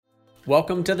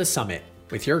Welcome to The Summit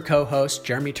with your co-hosts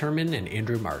Jeremy Turman and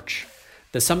Andrew March.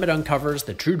 The Summit uncovers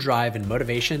the true drive and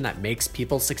motivation that makes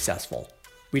people successful.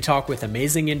 We talk with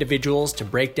amazing individuals to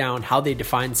break down how they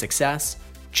define success,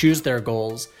 choose their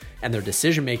goals, and their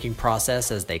decision-making process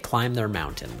as they climb their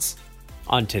mountains.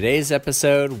 On today's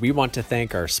episode, we want to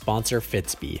thank our sponsor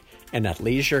Fitsby, an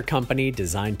athleisure company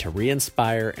designed to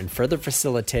re-inspire and further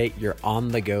facilitate your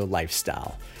on-the-go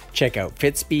lifestyle. Check out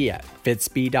Fitsby at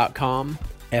fitsby.com,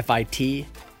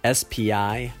 FITSPI.com,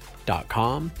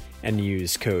 and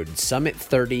use code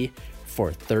SUMMIT30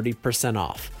 for 30%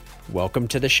 off. Welcome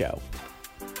to the show.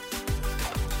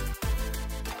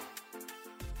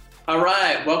 All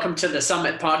right, welcome to the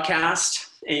Summit podcast.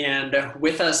 And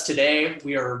with us today,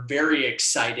 we are very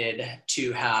excited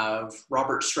to have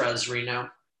Robert Strazzarino,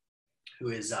 who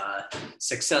is a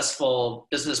successful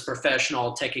business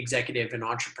professional, tech executive, and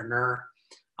entrepreneur.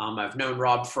 I've known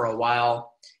Rob for a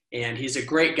while, and he's a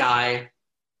great guy.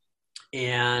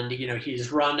 And,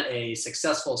 he's run a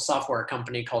successful software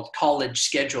company called College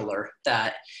Scheduler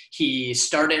that he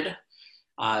started,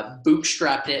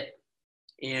 bootstrapped it,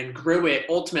 and grew it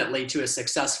ultimately to a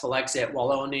successful exit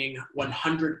while owning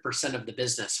 100% of the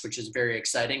business, which is very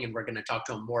exciting. And we're going to talk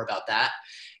to him more about that.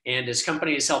 And his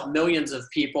company has helped millions of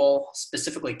people,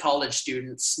 specifically college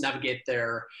students, navigate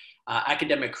their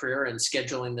academic career and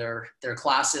scheduling their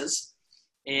classes.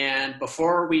 And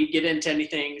before we get into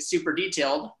anything super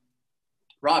detailed,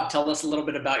 Rob, tell us a little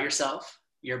bit about yourself,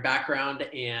 your background,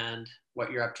 and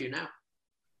what you're up to now.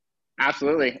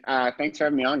 Absolutely. Thanks for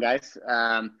having me on, guys.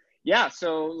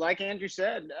 So like Andrew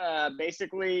said,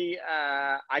 basically,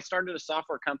 I started a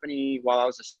software company while I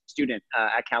was a student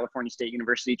at California State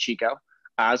University, Chico.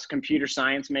 I was a computer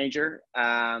science major.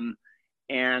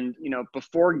 And,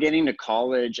 before getting to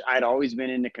college, I'd always been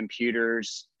into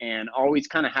computers and always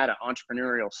kind of had an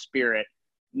entrepreneurial spirit,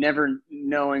 never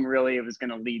knowing really it was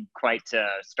going to lead quite to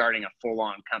starting a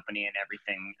full-on company and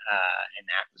everything, and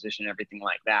acquisition, everything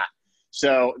like that.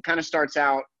 So it kind of starts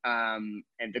out, and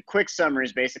the quick summary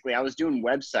is basically I was doing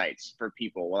websites for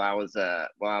people while I was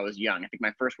young. I think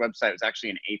my first website was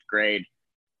actually in 8th grade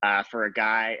for a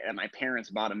guy that my parents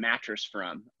bought a mattress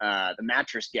from, the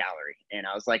Mattress Gallery. And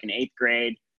I was like in 8th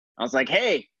grade. I was like,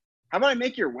 hey, how about I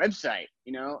make your website?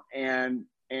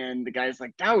 And the guy's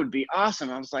like, that would be awesome.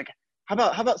 I was like, how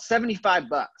about $75?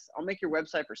 I'll make your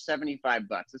website for $75.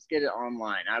 Let's get it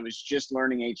online. I was just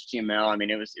learning HTML. I mean,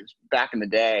 it was back in the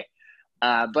day.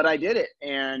 But I did it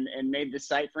and made the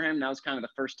site for him. That was kind of the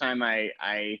first time I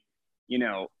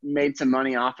made some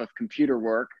money off of computer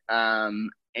work.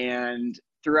 And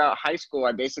throughout high school,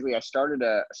 I started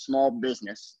a small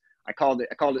business. I called it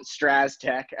Straz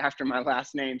Tech after my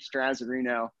last name,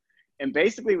 Strazzarino, and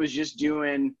basically was just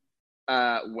doing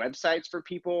websites for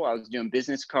people. I was doing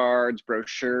business cards,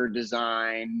 brochure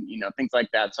design, things like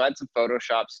that. So I had some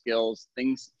Photoshop skills,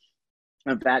 things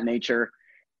of that nature,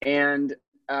 and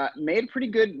made a pretty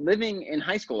good living in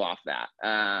high school off that.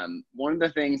 One of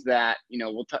the things that,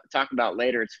 we'll talk about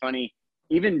later, it's funny,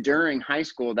 even during high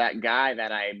school, that guy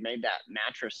that I made that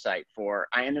mattress site for,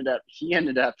 he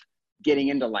ended up getting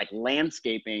into like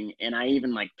landscaping, and I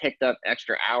even like picked up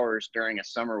extra hours during a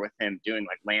summer with him doing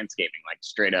like landscaping, like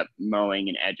straight up mowing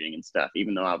and edging and stuff,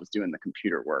 even though I was doing the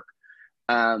computer work.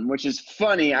 Which is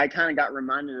funny. I kind of got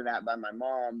reminded of that by my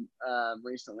mom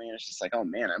recently, and it's just like, oh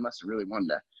man, I must have really wanted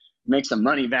to make some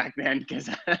money back then. Because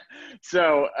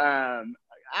so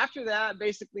after that,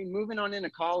 basically moving on into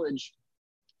college,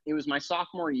 it was my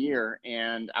sophomore year,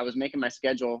 and I was making my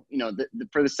schedule.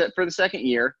 For the second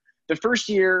year. The first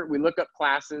year, we look up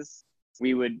classes.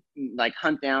 We would like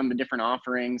hunt down the different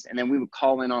offerings, and then we would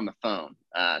call in on the phone.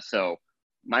 So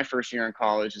my first year in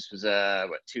college, this was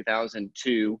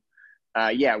 2002.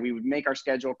 We would make our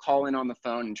schedule, call in on the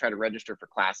phone, and try to register for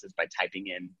classes by typing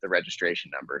in the registration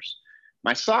numbers.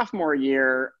 My sophomore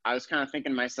year, I was kind of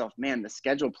thinking to myself, man, the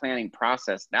schedule planning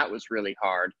process, that was really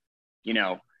hard.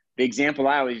 The example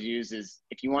I always use is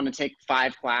if you want to take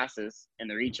 5 classes and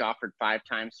they're each offered 5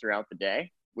 times throughout the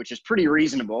day, which is pretty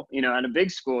reasonable. At a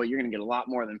big school, you're going to get a lot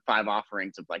more than 5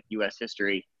 offerings of like U.S.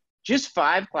 history. Just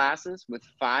 5 classes with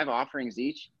 5 offerings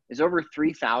each is over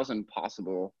 3,000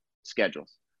 possible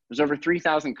schedules. There's over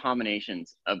 3,000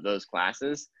 combinations of those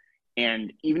classes.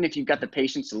 And even if you've got the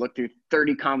patience to look through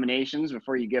 30 combinations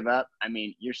before you give up, I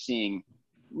mean, you're seeing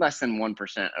less than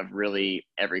 1% of really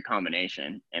every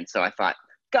combination. And so I thought,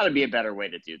 got to be a better way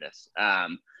to do this.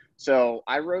 So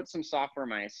I wrote some software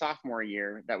my sophomore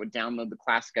year that would download the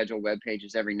class schedule web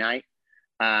pages every night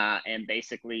and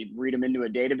basically read them into a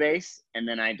database. And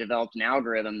then I developed an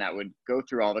algorithm that would go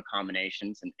through all the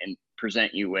combinations and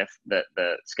present you with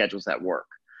the schedules that work.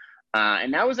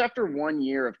 And that was after 1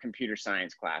 year of computer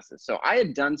science classes. So I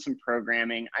had done some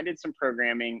programming. I did some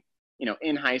programming,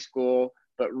 in high school,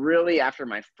 but really after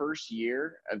my first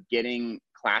year of getting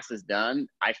classes done,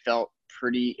 I felt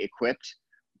pretty equipped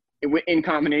in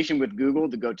combination with Google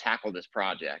to go tackle this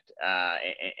project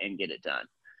and get it done.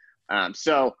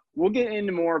 So we'll get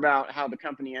into more about how the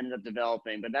company ended up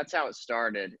developing, but that's how it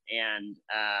started. And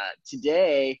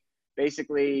today,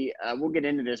 basically, we'll get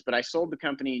into this, but I sold the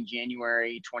company in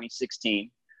January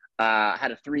 2016.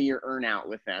 Had a 3-year earnout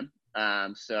with them.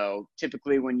 So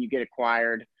typically when you get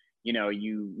acquired,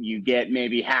 you get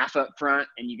maybe half up front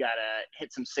and you got to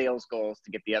hit some sales goals to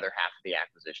get the other half of the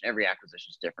acquisition. Every acquisition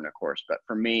is different, of course, but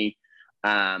for me,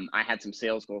 I had some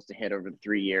sales goals to hit over the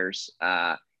 3 years,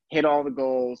 hit all the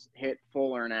goals, hit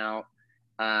full earnout.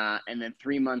 And then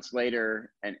 3 months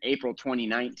later, in April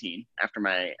 2019, after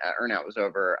my earnout was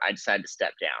over, I decided to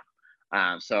step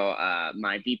down. So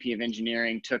my VP of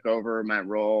engineering took over my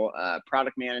role,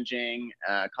 product managing,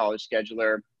 college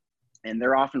scheduler, and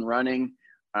they're off and running.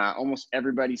 Almost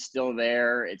everybody's still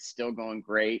there. It's still going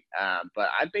great. But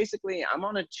I'm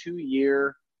on a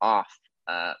 2-year off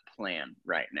plan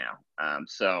right now.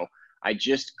 So I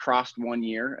just crossed 1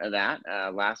 year of that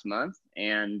last month.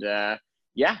 And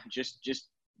just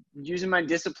using my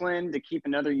discipline to keep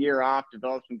another year off,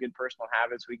 develop some good personal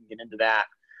habits. We can get into that.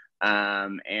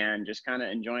 And just kind of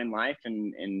enjoying life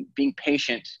and being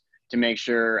patient to make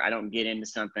sure I don't get into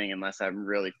something unless I'm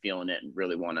really feeling it and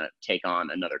really want to take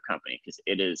on another company, because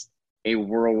it is a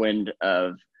whirlwind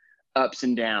of ups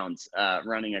and downs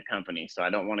running a company. So I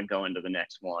don't want to go into the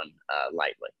next one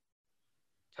lightly.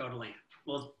 Totally.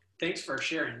 Well, thanks for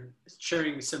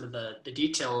sharing some of the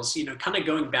details, kind of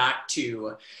going back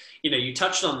to, you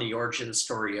touched on the origin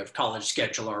story of College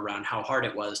Scheduler around how hard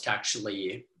it was to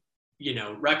actually,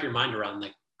 wrap your mind around the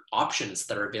options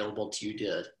that are available to you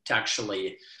to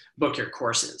actually book your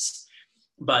courses.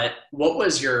 But what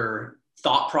was your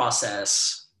thought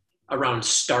process around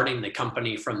starting the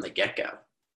company from the get-go?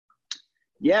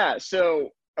 Yeah, so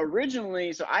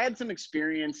originally, I had some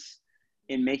experience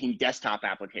in making desktop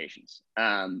applications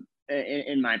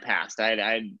in my past.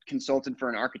 I'd consulted for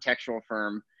an architectural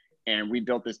firm, and we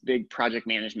built this big project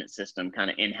management system kind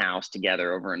of in-house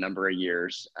together over a number of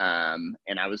years.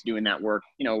 And I was doing that work,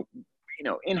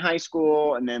 in high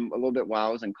school, and then a little bit while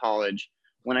I was in college.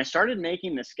 When I started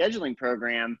making the scheduling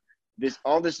program,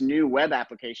 all this new web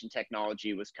application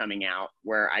technology was coming out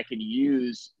where I could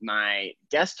use my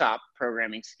desktop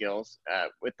programming skills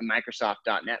with the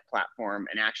Microsoft.NET platform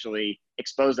and actually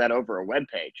expose that over a web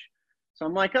page. So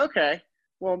I'm like, okay,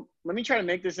 well, let me try to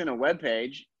make this in a web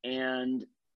page. And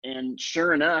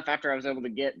sure enough, after I was able to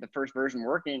get the first version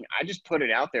working, I just put it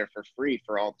out there for free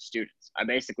for all the students. I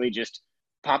basically just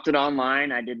popped it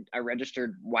online. I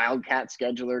registered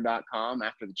wildcatscheduler.com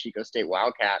after the Chico State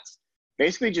Wildcats.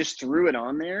 Basically just threw it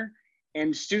on there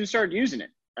and students started using it.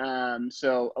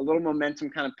 So a little momentum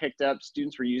kind of picked up.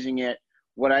 Students were using it.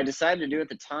 What I decided to do at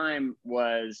the time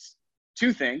was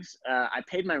two things. I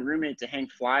paid my roommate to hang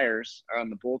flyers on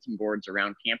the bulletin boards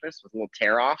around campus with little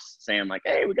tear-offs saying like,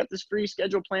 hey, we got this free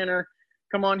schedule planner.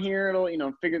 Come on here.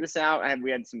 It'll, figure this out.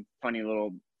 We had some funny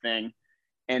little thing.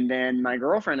 And then my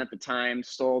girlfriend at the time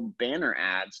sold banner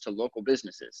ads to local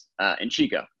businesses in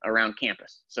Chico around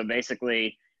campus. So basically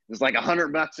it was like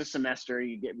 $100 a semester.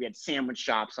 We had sandwich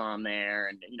shops on there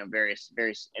and, various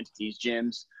entities,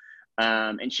 gyms.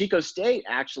 And Chico State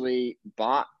actually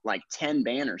bought like 10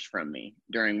 banners from me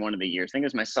during one of the years. I think it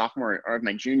was my sophomore or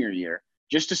my junior year,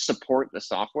 just to support the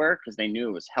software because they knew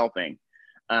it was helping,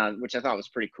 which I thought was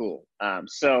pretty cool.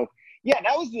 So yeah,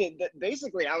 that was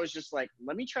basically I was just like,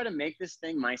 let me try to make this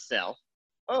thing myself.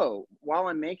 Oh, while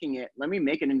I'm making it, let me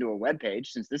make it into a web page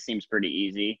since this seems pretty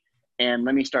easy. And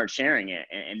let me start sharing it.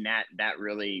 And that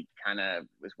really kind of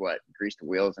was what greased the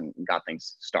wheels and got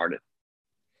things started.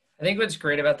 I think what's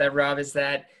great about that, Rob, is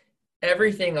that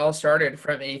everything all started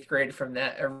from 8th grade, from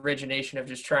that origination of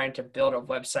just trying to build a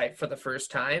website for the first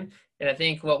time. And I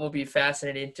think what will be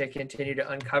fascinating to continue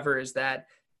to uncover is that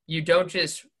you don't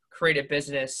just create a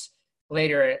business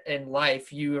later in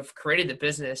life. You have created the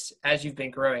business as you've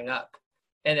been growing up.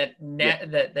 And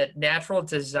that natural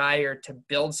desire to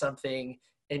build something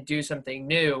and do something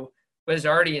new was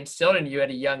already instilled in you at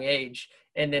a young age.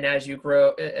 And then as you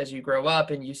grow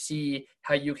up and you see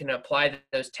how you can apply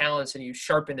those talents and you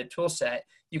sharpen the tool set,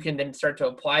 you can then start to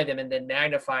apply them and then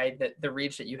magnify the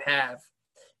reach that you have.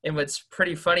 And what's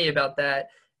pretty funny about that,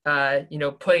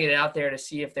 putting it out there to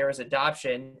see if there was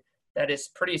adoption, that is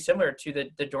pretty similar to the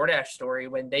DoorDash story.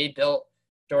 When they built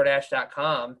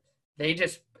DoorDash.com,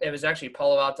 it was actually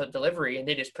Palo Alto Delivery, and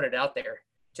they just put it out there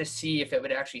to see if it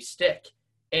would actually stick.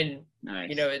 And,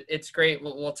 Nice. it's great.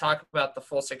 We'll talk about the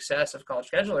full success of College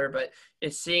Scheduler, but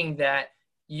it's seeing that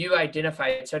you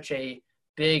identified such a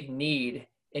big need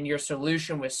and your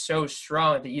solution was so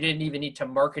strong that you didn't even need to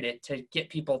market it to get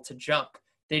people to jump.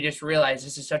 They just realized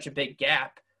this is such a big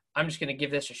gap. I'm just going to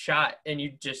give this a shot. And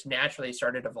you just naturally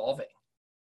started evolving.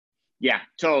 Yeah,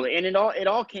 totally. And it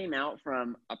all came out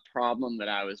from a problem that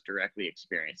I was directly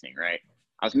experiencing, right?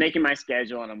 I was making my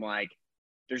schedule and I'm like,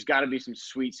 there's got to be some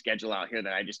sweet schedule out here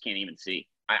that I just can't even see.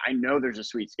 I know there's a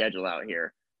sweet schedule out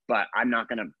here, but I'm not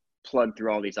going to plug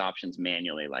through all these options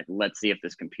manually. Like, let's see if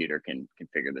this computer can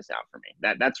figure this out for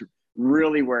me. That's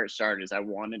really where it started, is I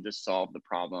wanted to solve the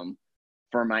problem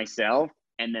for myself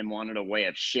and then wanted a way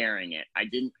of sharing it. I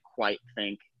didn't quite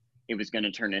think it was going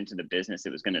to turn into the business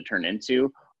it was going to turn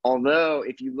into. Although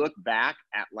if you look back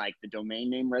at like the domain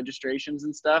name registrations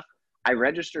and stuff, I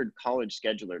registered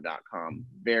collegescheduler.com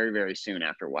very, very soon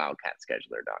after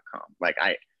wildcatscheduler.com. Like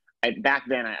I back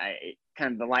then, I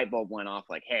kind of, the light bulb went off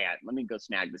like, hey, let me go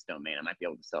snag this domain. I might be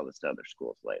able to sell this to other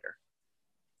schools later.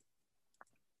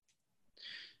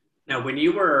 Now, when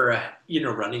you were,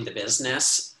 running the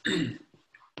business,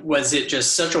 was it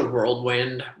just such a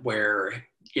whirlwind where,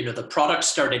 the product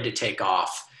started to take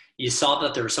off? You saw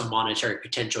that there was some monetary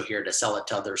potential here to sell it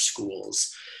to other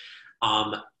schools.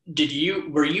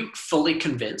 Were you fully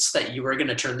convinced that you were going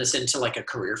to turn this into like a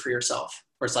career for yourself?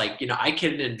 Where it's like, I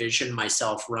can envision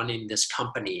myself running this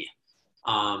company,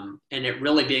 and it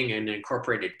really being an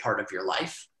incorporated part of your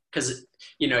life. Because,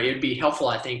 it'd be helpful,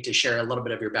 I think, to share a little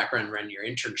bit of your background around your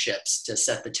internships to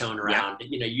set the tone around,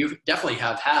 you definitely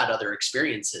have had other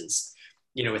experiences,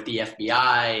 with the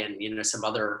FBI and, some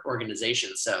other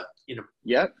organizations. So,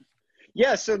 Yep.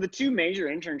 Yeah. So the two major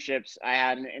internships I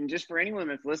had, and just for anyone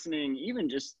that's listening, even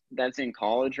just that's in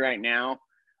college right now,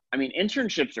 I mean,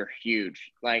 internships are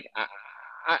huge. Like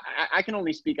I can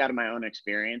only speak out of my own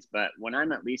experience, but when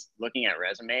I'm at least looking at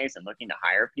resumes and looking to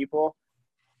hire people,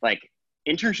 like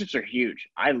internships are huge.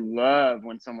 I love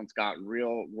when someone's got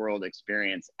real world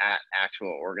experience at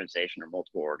actual organization or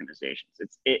multiple organizations.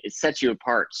 It sets you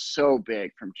apart so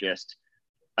big from just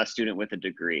a student with a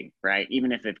degree, right?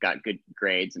 Even if they've got good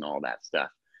grades and all that stuff.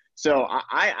 So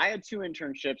I had two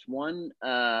internships, one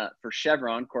for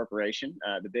Chevron Corporation,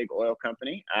 the big oil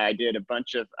company. I did a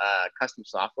bunch of custom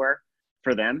software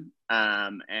for them,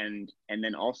 and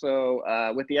then also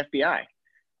with the FBI.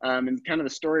 And kind of the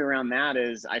story around that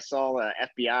is I saw a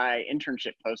FBI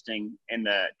internship posting in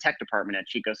the tech department at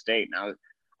Chico State. And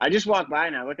I just walked by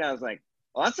and I looked at it, I was like,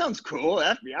 well, that sounds cool.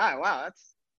 FBI, wow,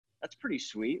 that's pretty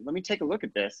sweet. Let me take a look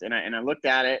at this. And I looked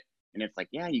at it and it's like,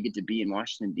 yeah, you get to be in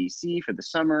Washington, D.C. for the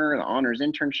summer, the honors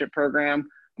internship program.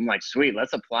 I'm like, sweet,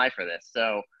 let's apply for this.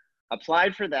 So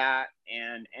applied for that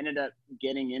and ended up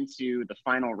getting into the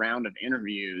final round of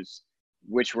interviews,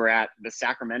 which were at the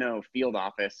Sacramento field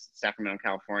office, Sacramento,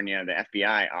 California, the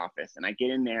FBI office. And I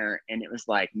get in there and it was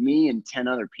like me and 10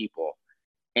 other people.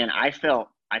 And I felt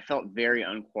very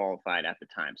unqualified at the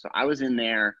time. So I was in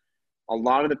there. A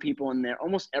lot of the people in there,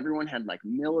 almost everyone had like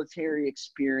military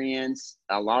experience.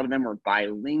 A lot of them were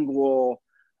bilingual.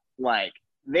 Like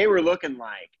they were looking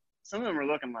like, some of them were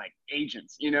looking like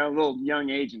agents, little young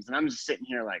agents. And I'm just sitting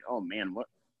here like, oh man, what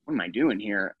am I doing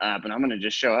here? But I'm going to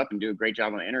just show up and do a great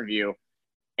job on the interview.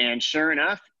 And sure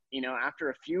enough, after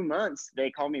a few months, they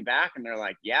called me back and they're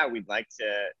like, yeah, we'd like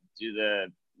to do the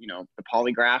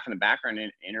polygraph and the background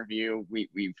interview.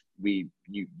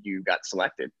 You got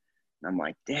selected. And I'm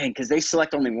like, dang, because they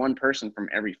select only one person from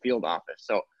every field office.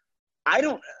 So I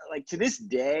don't, like, to this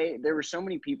day, there were so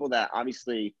many people that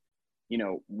obviously,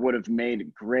 would have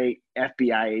made great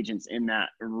FBI agents in that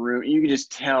room. You could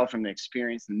just tell from the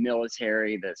experience, the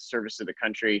military, the service to the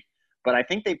country. But I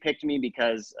think they picked me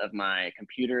because of my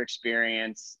computer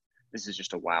experience. This is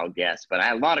just a wild guess, but I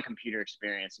had a lot of computer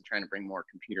experience and trying to bring more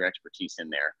computer expertise in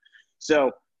there.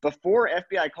 So before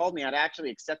FBI called me, I'd actually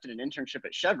accepted an internship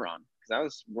at Chevron because I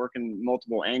was working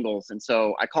multiple angles. And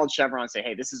so I called Chevron and say,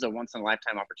 hey, this is a once in a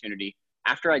lifetime opportunity.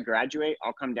 After I graduate,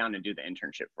 I'll come down and do the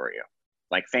internship for you.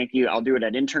 Like, thank you. I'll do it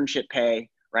at internship pay.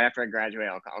 Right after I graduate,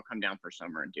 I'll come down for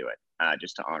summer and do it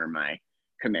just to honor my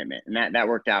commitment. And that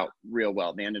worked out real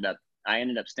well. I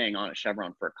ended up staying on at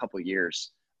Chevron for a couple of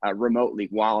years remotely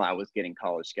while I was getting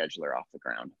College Scheduler off the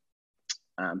ground.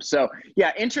 So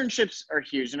yeah, internships are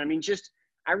huge. And I mean,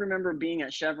 I remember being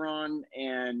at Chevron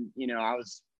and, I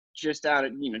was just out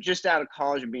of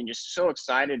college and being just so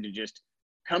excited to just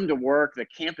come to work. The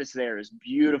campus there is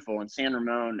beautiful in San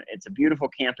Ramon. It's a beautiful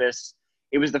campus.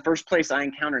 It was the first place I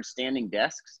encountered standing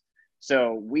desks.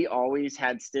 So we always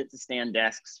had sit-to-stand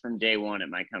desks from day one at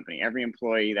my company. Every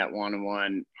employee that wanted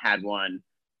one had one.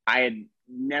 I had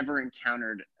never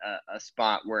encountered a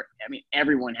spot where, I mean,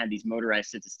 everyone had these motorized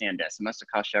sit-to-stand desks. It must have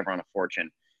cost Chevron a fortune.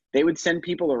 They would send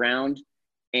people around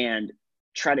and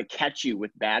try to catch you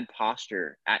with bad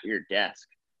posture at your desk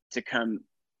to come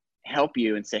help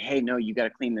you and say, hey, no, you got to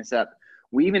clean this up.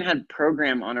 We even had a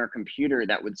program on our computer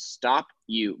that would stop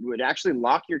you, would actually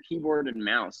lock your keyboard and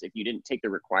mouse if you didn't take the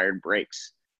required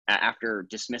breaks after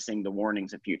dismissing the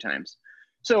warnings a few times.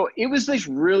 So it was this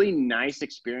really nice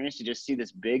experience to just see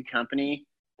this big company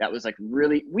that was like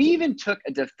really, we even took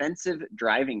a defensive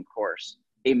driving course,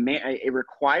 a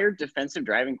required defensive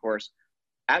driving course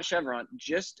at Chevron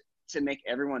just to make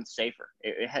everyone safer.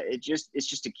 It's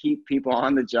just to keep people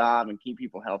on the job and keep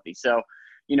people healthy. So,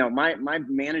 you know, my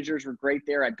managers were great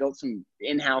there. I built some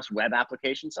in-house web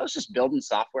applications. So I was just building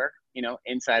software, you know,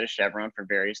 inside of Chevron for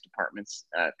various departments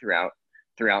throughout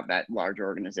that large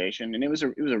organization. And it was a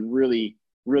really,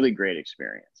 really great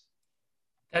experience.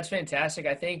 That's fantastic.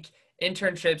 I think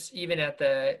internships, even at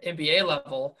the MBA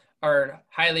level, are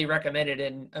highly recommended,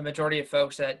 and a majority of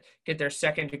folks that get their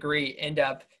second degree end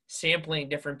up sampling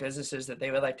different businesses that they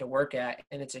would like to work at.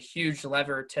 And it's a huge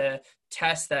lever to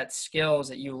test that skills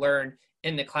that you learn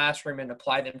in the classroom and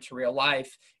apply them to real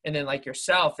life. And then like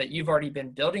yourself, that you've already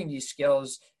been building these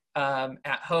skills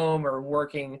at home or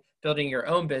building your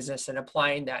own business and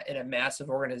applying that in a massive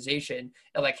organization,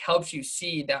 it like helps you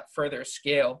see that further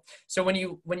scale. So when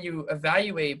you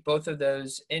evaluate both of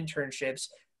those internships,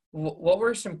 what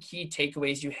were some key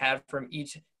takeaways you had from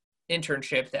each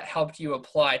internship that helped you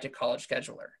apply to College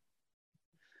Scheduler?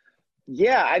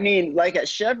 Yeah, I mean, like at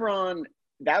Chevron,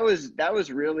 that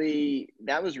was really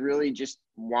just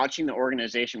watching the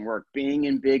organization work, being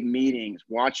in big meetings,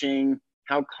 watching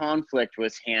how conflict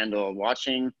was handled,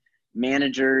 watching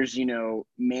managers, you know,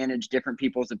 manage different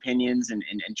people's opinions and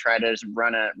try to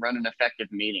run an effective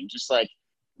meeting. Just like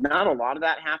not a lot of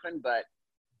that happened, but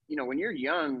you know, when you're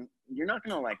young, you're not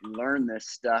going to like learn this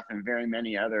stuff in very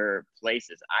many other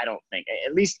places. I don't think,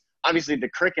 at least obviously the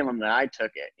curriculum that I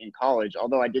took in college,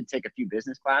 although I did take a few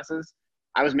business classes,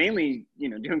 I was mainly, you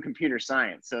know, doing computer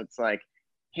science. So it's like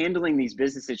handling these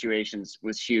business situations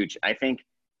was huge. I think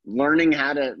learning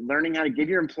how to give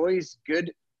your employees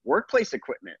good workplace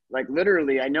equipment. Like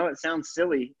literally, I know it sounds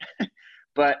silly,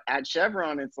 but at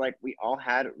Chevron, it's like we all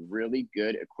had really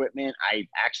good equipment. I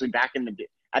actually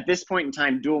at this point in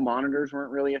time, dual monitors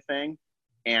weren't really a thing.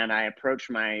 And I approached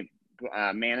my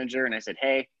manager and I said,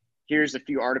 hey, here's a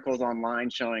few articles online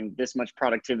showing this much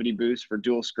productivity boost for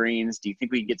dual screens. Do you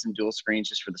think we can get some dual screens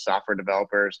just for the software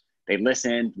developers? They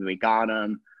listened, we got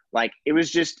them. Like, it was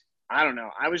just, I don't know.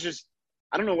 I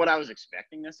don't know what I was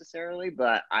expecting necessarily,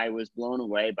 but I was blown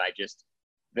away by just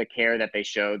the care that they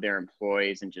showed their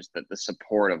employees and just the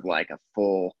support of like a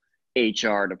full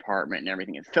HR department and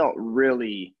everything. It felt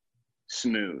really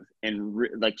smooth and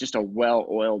like just a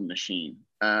well-oiled machine.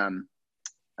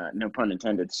 No pun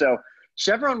intended. So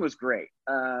Chevron was great.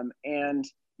 And,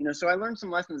 you know, so I learned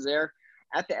some lessons there.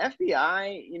 At the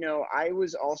FBI, you know, I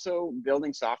was also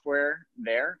building software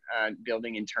there,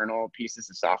 building internal pieces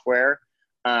of software.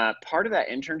 Part of that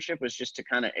internship was just to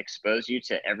kind of expose you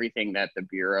to everything that the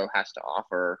Bureau has to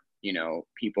offer, you know,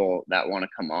 people that want to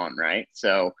come on, right?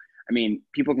 So, I mean,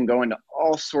 people can go into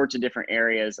all sorts of different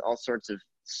areas, all sorts of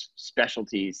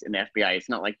specialties in the FBI. It's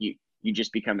not like you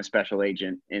just become a special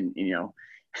agent and, you know,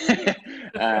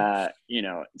 you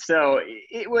know, so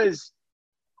it was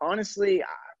honestly,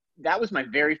 that was my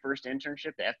very first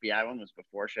internship. The FBI one was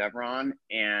before Chevron.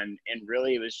 And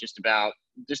really it was just about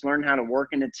just learning how to work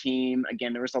in a team.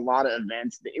 Again, there was a lot of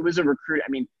events. It was a recruit.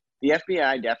 I mean, the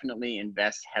FBI definitely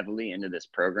invests heavily into this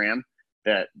program.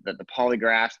 The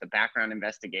polygraphs, the background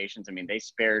investigations. I mean, they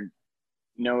spared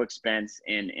no expense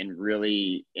in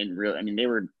really, I mean,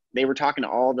 they were talking to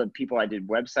all the people I did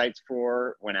websites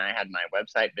for when I had my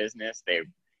website business.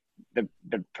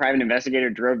 The private investigator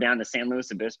drove down to San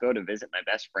Luis Obispo to visit my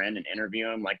best friend and interview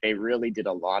him. Like, they really did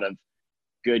a lot of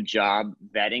good job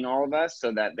vetting all of us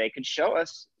so that they could show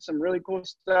us some really cool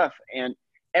stuff. And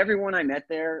everyone I met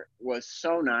there was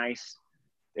so nice.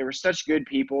 They were such good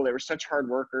people. They were such hard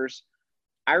workers.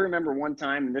 I remember one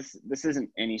time, and this isn't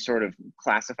any sort of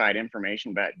classified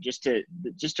information, but just to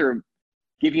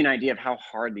give you an idea of how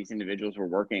hard these individuals were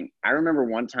working. I remember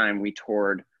one time we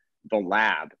toured the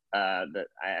lab that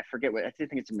I forget what, I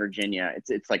think it's in Virginia.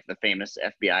 It's like the famous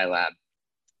FBI lab.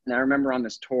 And I remember on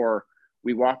this tour,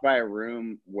 we walked by a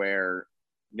room where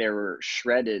there were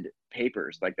shredded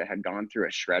papers, like that had gone through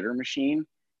a shredder machine.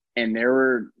 And there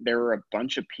were a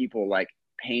bunch of people like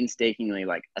painstakingly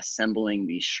like assembling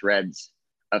these shreds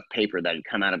of paper that had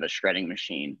come out of a shredding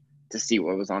machine to see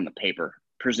what was on the paper,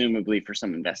 presumably for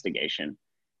some investigation.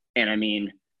 And I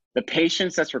mean, the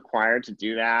patience that's required to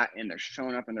do that, and they're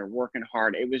showing up and they're working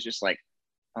hard. It was just like,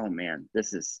 oh man,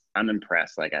 I'm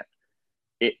impressed. Like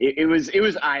it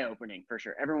was eye-opening for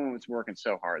sure. Everyone was working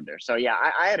so hard there. So yeah,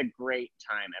 I had a great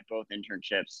time at both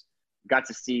internships. Got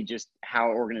to see just how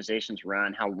organizations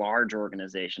run, how large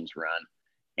organizations run,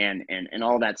 and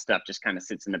all that stuff just kind of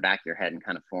sits in the back of your head and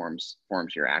kind of forms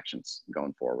your actions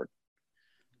going forward.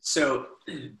 So,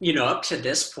 up to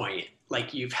this point,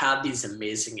 like you've had these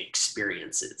amazing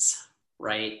experiences,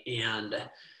 right? And,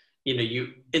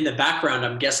 you in the background,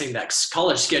 I'm guessing that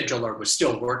college scheduler was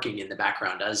still working in the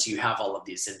background as you have all of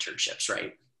these internships,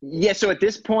 right? Yeah. So at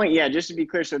this point, yeah, just to be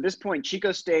clear. So at this point,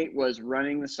 Chico State was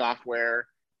running the software,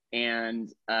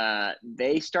 and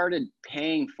they started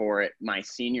paying for it my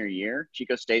senior year.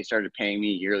 Chico State started paying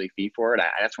me a yearly fee for it.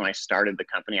 That's when I started the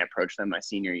company. I approached them my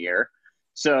senior year.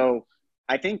 So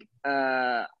I think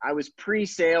I was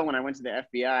pre-sale when I went to the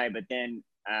FBI, but then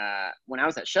when I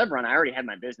was at Chevron, I already had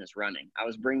my business running. I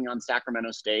was bringing on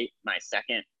Sacramento State, my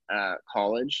second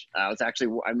college. I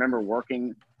remember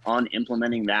working on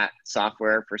implementing that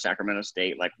software for Sacramento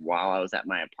State, like while I was at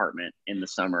my apartment in the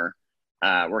summer,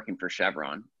 working for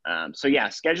Chevron. So yeah,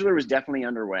 Scheduler was definitely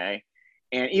underway.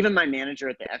 And even my manager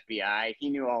at the FBI, he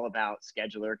knew all about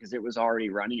Scheduler because it was already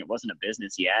running. It wasn't a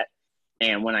business yet.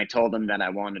 And when I told him that I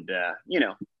wanted to,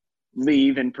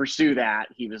 leave and pursue that,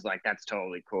 he was like, that's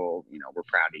totally cool. We're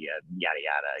proud of you, yada,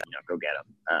 yada, go get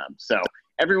them. So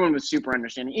everyone was super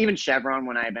understanding. Even Chevron,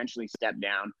 when I eventually stepped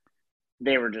down,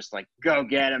 they were just like, go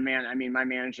get him, man. I mean, my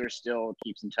manager still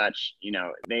keeps in touch.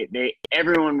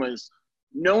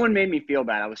 No one made me feel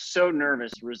bad. I was so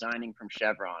nervous resigning from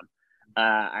Chevron.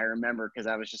 I remember because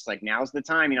I was just like, now's the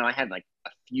time. I had like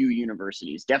a few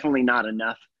universities, definitely not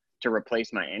enough to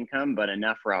replace my income, but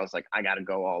enough where I was like, I got to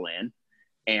go all in.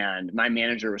 And my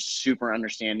manager was super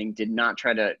understanding, did not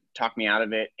try to talk me out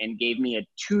of it, and gave me a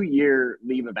 2-year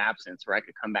leave of absence where I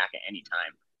could come back at any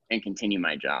time and continue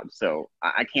my job. So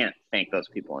I can't thank those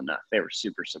people enough. They were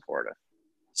super supportive.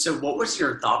 So what was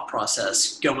your thought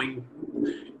process going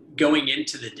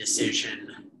into the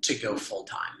decision to go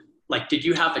full-time? Like, did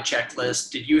you have a checklist?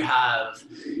 Did you have,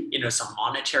 some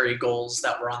monetary goals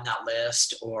that were on that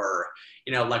list? Or,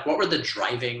 like what were the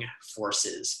driving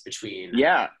forces between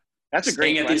that's a great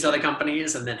staying at question. these other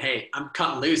companies and then, hey, I'm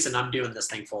cutting loose and I'm doing this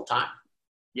thing full-time?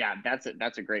 Yeah, that's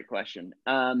a great question.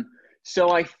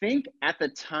 So I think at the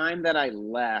time that I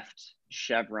left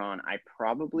Chevron, I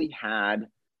probably had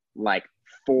like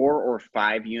 4 or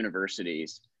 5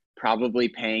 universities probably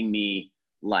paying me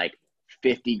like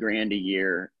 50 grand a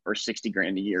year or 60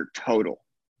 grand a year total.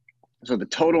 So the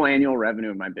total annual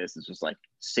revenue of my business was like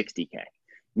 60K.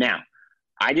 Now,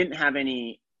 I didn't have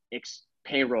any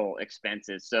payroll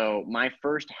expenses. So my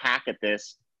first hack at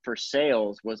this for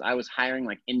sales was I was hiring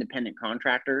like independent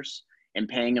contractors and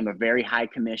paying them a very high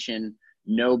commission,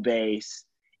 no base,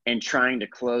 and trying to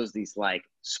close these like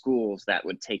schools that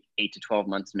would take 8 to 12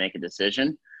 months to make a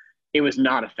decision. It was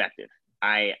not effective.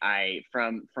 I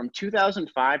from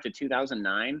 2005 to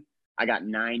 2009, I got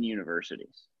 9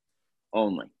 universities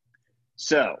only.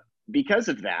 So because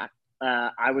of that,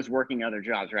 I was working other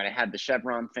jobs, right? I had the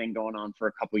Chevron thing going on for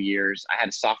a couple of years. I had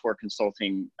a software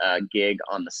consulting gig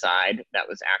on the side that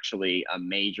was actually a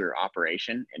major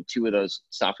operation. And 2 of those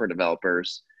software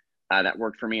developers that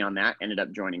worked for me on that ended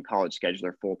up joining College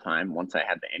Scheduler full-time once I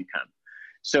had the income.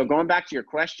 So going back to your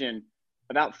question,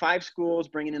 about 5 schools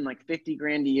bringing in like 50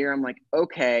 grand a year. I'm like,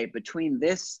 okay, between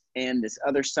this and this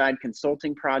other side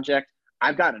consulting project,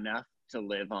 I've got enough to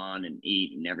live on and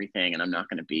eat and everything, and I'm not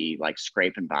going to be like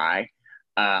scraping by.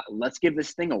 Let's give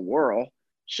this thing a whirl.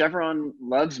 Chevron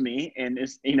loves me, and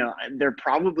they're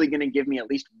probably going to give me at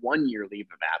least 1 year leave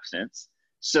of absence.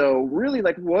 So really,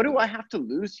 like, what do I have to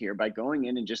lose here by going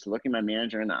in and just looking my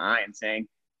manager in the eye and saying,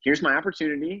 here's my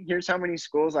opportunity, here's how many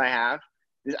schools I have,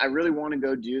 I really want to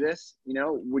go do this.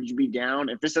 Would you be down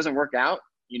if this doesn't work out?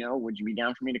 Would you be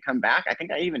down for me to come back? I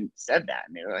think I even said that,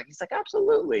 and they were like, he's like,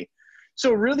 absolutely.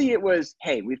 So really it was,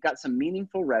 hey, we've got some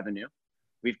meaningful revenue.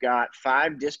 We've got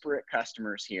 5 disparate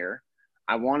customers here.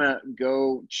 I want to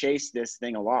go chase this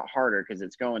thing a lot harder because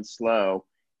it's going slow.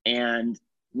 And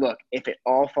look, if it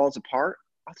all falls apart,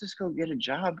 I'll just go get a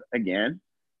job again,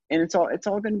 and it's all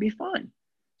going to be fine.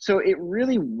 So it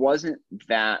really wasn't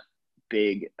that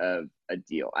big of a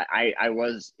deal.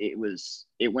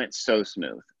 It went so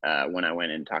smooth when I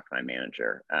went in and talked to my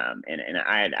manager, and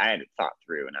I had it thought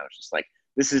through, and I was just like,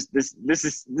 this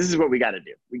is what we got to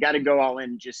do. We got to go all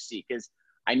in and just see, because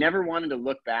I never wanted to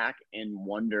look back and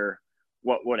wonder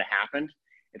what would have happened.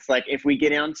 It's like if we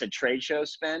get into trade show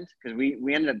spend, because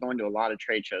we ended up going to a lot of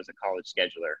trade shows at College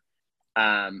Scheduler.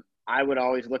 I would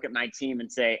always look at my team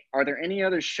and say, are there any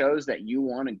other shows that you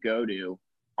want to go to?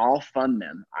 I'll fund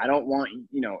them. I don't want,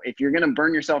 if you're going to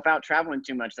burn yourself out traveling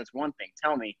too much, that's one thing.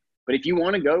 Tell me. But if you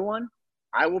want to go to one,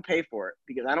 I will pay for it,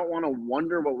 because I don't want to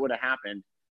wonder what would have happened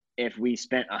if we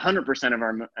spent 100% of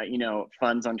our,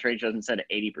 funds on trade shows instead of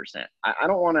 80%. I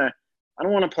don't want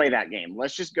to play that game.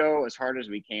 Let's just go as hard as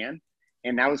we can.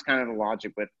 And that was kind of the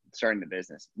logic with starting the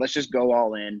business. Let's just go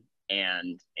all in.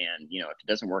 And if it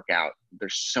doesn't work out,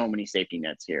 there's so many safety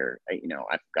nets here.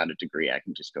 I've got a degree. I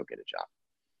can just go get a job.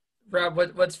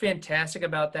 Rob, what's fantastic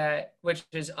about that, which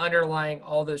is underlying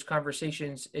all those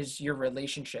conversations, is your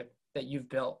relationship that you've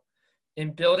built.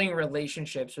 In building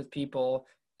relationships with people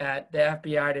at the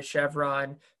FBI to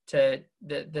Chevron to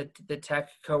the tech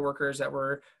coworkers that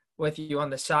were with you on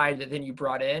the side that then you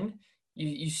brought in,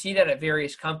 you see that at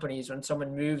various companies. When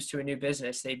someone moves to a new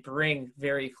business, they bring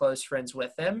very close friends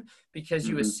with them, because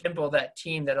you assemble that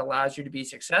team that allows you to be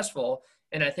successful.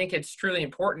 And I think it's truly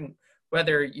important,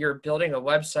 whether you're building a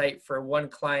website for one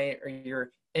client or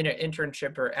you're in an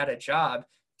internship or at a job,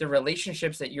 the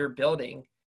relationships that you're building,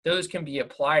 those can be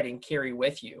applied and carry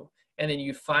with you. And then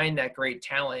you find that great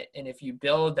talent. And if you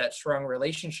build that strong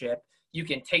relationship, you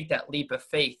can take that leap of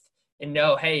faith and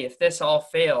know, hey, if this all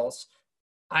fails,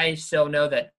 I still know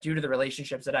that due to the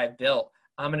relationships that I've built,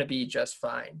 I'm going to be just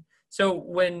fine. So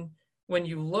when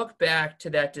you look back to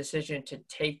that decision to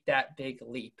take that big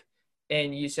leap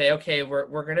and you say, okay,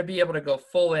 we're going to be able to go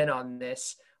full in on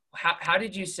this, how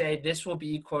did you say this will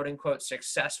be quote unquote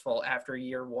successful after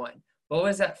year one? What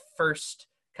was that first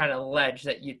kind of ledge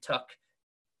that you took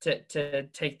to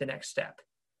take the next step?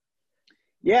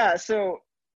 Yeah. So,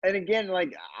 and again,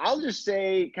 like, I'll just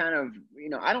say kind of,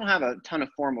 I don't have a ton of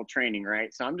formal training,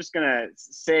 right? So I'm just going to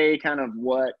say kind of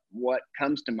what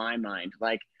comes to my mind.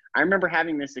 Like, I remember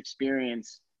having this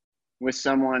experience with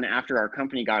someone after our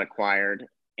company got acquired,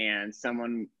 and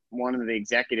one of the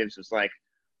executives was like,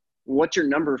 what's your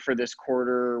number for this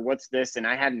quarter? What's this? And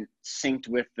I hadn't synced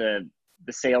with the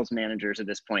sales managers at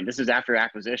this point. This is after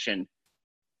acquisition.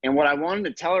 And what I wanted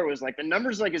to tell her was like, the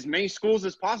number's like as many schools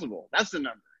as possible. That's the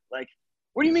number. Like,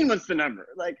 what do you mean, what's the number?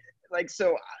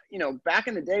 So, back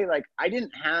in the day, like, I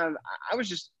was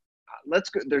just, let's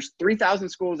go, there's 3,000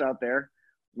 schools out there.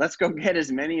 Let's go get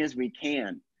as many as we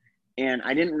can. And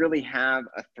I didn't really have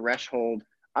a threshold.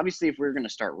 Obviously, if we were going to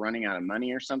start running out of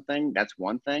money or something, that's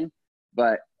one thing.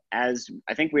 But as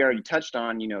I think we already touched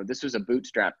on, this was a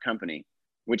bootstrapped company,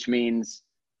 which means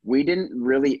we didn't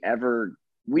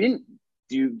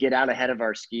get out ahead of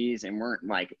our skis and weren't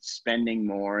like spending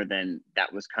more than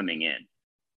that was coming in.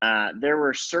 There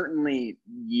were certainly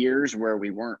years where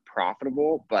we weren't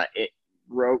profitable, but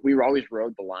we always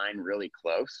rode the line really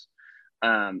close.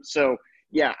 So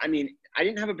yeah, I mean, I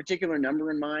didn't have a particular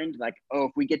number in mind. Like, oh,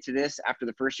 if we get to this after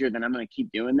the first year, then I'm going to keep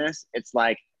doing this. It's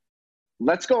like,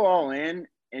 let's go all in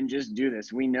and just do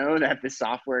this. We know that the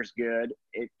software is good.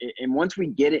 And once we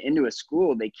get it into a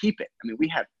school, they keep it. I mean, we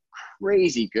have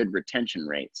crazy good retention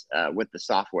rates with the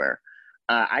software.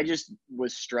 I just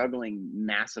was struggling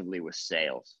massively with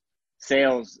sales.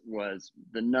 Sales was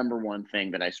the number one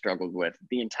thing that I struggled with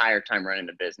the entire time running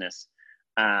the business.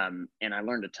 And I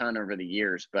learned a ton over the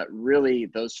years, but really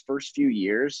those first few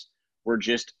years were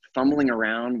just fumbling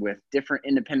around with different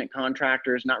independent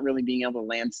contractors, not really being able to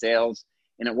land sales.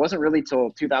 And it wasn't really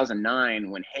till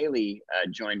 2009 when Haley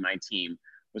joined my team,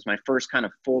 was my first kind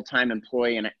of full-time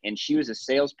employee. And she was a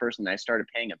salesperson that I started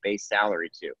paying a base salary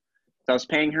to. So I was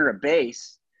paying her a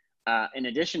base in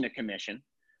addition to commission.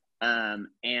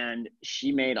 And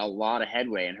she made a lot of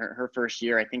headway in her first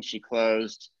year. I think she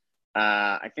closed,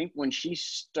 I think when she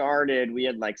started, we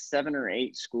had like 7 or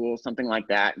 8 schools, something like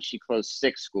that. And she closed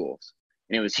 6 schools.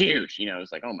 And it was huge. It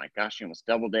was like, oh my gosh, she almost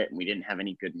doubled it. And we didn't have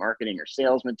any good marketing or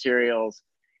sales materials.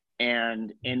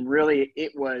 And really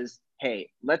it was, hey,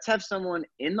 let's have someone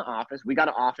in the office. We got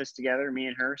an office together, me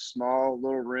and her, small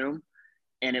little room.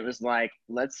 And it was like,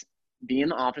 let's be in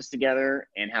the office together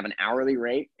and have an hourly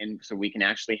rate. And so we can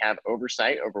actually have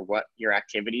oversight over what your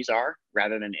activities are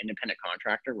rather than an independent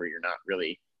contractor where you're not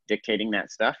really dictating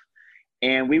that stuff.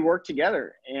 And we worked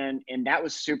together and that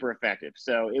was super effective.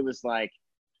 So it was like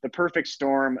the perfect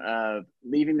storm of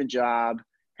leaving the job,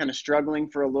 kind of struggling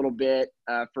for a little bit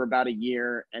for about a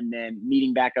year, and then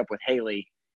meeting back up with Haley.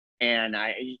 And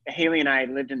Haley and I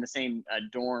lived in the same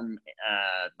dorm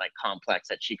like complex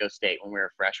at Chico State when we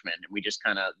were freshmen. And we just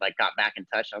kind of like got back in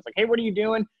touch. I was like, hey, what are you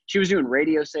doing? She was doing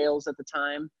radio sales at the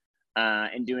time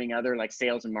and doing other like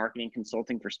sales and marketing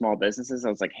consulting for small businesses. I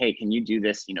was like, hey, can you do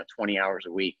this, 20 hours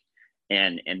a week?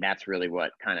 And that's really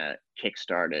what kind of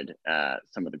kickstarted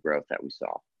some of the growth that we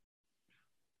saw.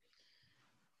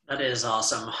 That is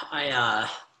awesome.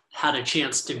 had a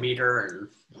chance to meet her,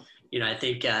 and I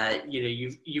think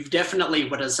you've definitely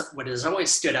what has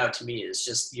always stood out to me is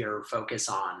just your focus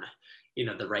on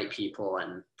the right people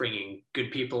and bringing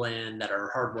good people in that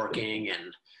are hardworking,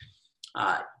 and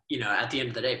at the end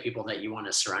of the day, people that you want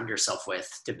to surround yourself with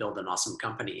to build an awesome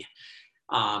company.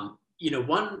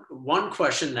 One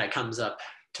question that comes up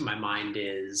to my mind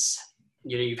is,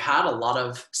 you've had a lot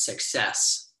of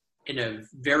success in a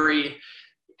very,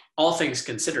 all things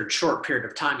considered, short period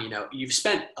of time. You've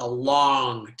spent a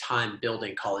long time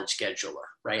building College Scheduler,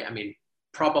 right? I mean,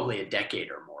 probably a decade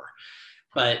or more.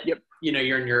 But Yep.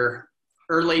 You're in your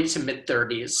early to mid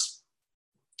 30s.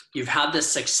 You've had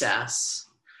this success,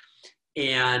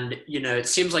 and it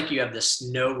seems like you have this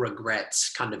no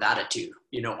regrets kind of attitude.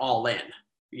 All in.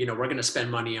 We're going to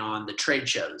spend money on the trade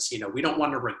shows. We don't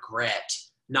want to regret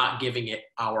not giving it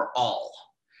our all.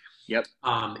 Yep.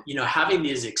 Having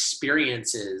these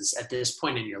experiences at this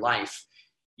point in your life,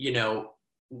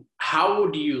 how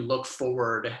do you look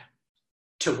forward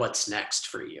to what's next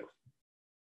for you?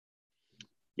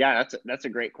 Yeah, that's a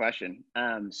great question.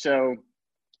 So,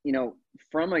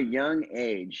 from a young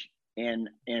age, and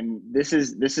this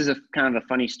is a kind of a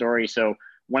funny story. So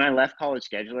when I left College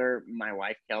Scheduler, my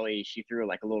wife, Kelly, she threw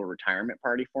like a little retirement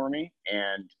party for me,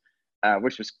 and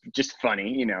which was just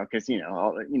funny, because,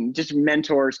 just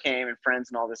mentors came and friends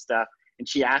and all this stuff. And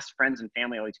she asked friends and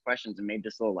family all these questions and made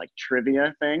this little like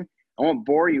trivia thing. I won't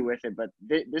bore you with it, but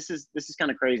this is kind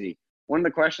of crazy. One of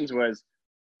the questions was,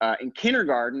 in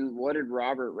kindergarten, what did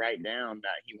Robert write down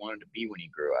that he wanted to be when he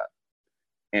grew up?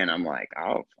 And I'm like,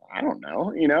 oh, I don't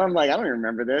know. I'm like, I don't even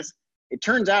remember this. It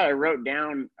turns out I wrote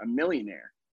down a millionaire.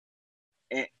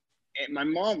 And my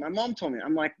mom told me,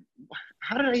 I'm like,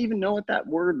 how did I even know what that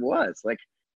word was? Like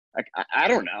I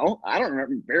don't know. I don't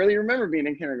remember, barely remember being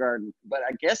in kindergarten, but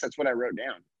I guess that's what I wrote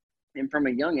down. And from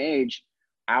a young age,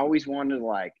 I always wanted to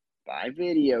like buy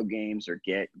video games or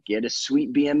get a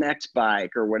sweet BMX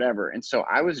bike or whatever. And so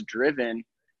I was driven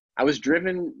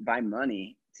by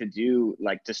money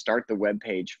to start the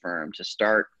webpage firm, to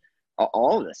start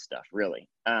all of this stuff, really.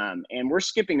 And we're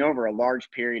skipping over a large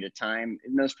period of time.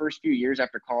 In those first few years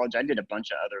after college, I did a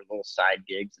bunch of other little side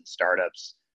gigs and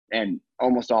startups, and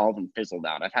almost all of them fizzled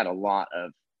out. I've had a lot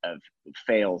of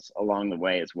fails along the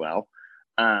way as well.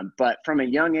 But from a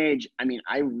young age, I mean,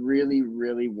 I really,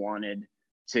 really wanted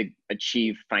to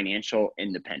achieve financial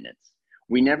independence.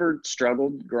 We never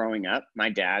struggled growing up. My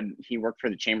dad, he worked for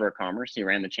the Chamber of Commerce. He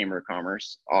ran the Chamber of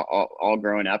Commerce all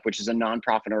growing up, which is a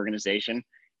nonprofit organization.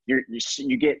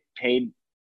 You get paid,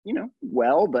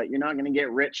 well, but you're not going to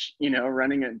get rich,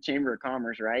 running a Chamber of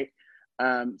Commerce, right?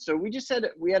 So we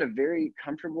had a very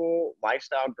comfortable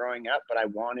lifestyle growing up, but I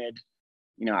wanted,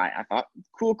 I thought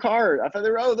cool cars. I thought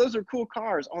those are cool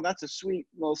cars. Oh, that's a sweet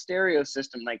little stereo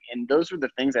system. And those were the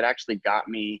things that actually got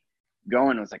me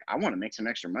going. I was like, I want to make some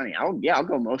extra money. I'll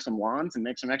go mow some lawns and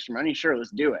make some extra money. Sure,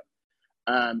 let's do it.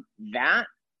 That,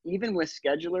 even with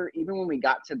Scheduler, even when we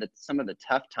got to some of the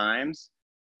tough times,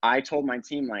 I told my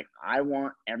team, like, I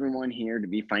want everyone here to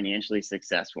be financially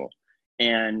successful.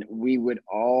 And we would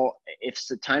all, if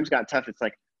the times got tough, it's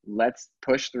like, let's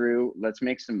push through, let's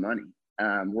make some money.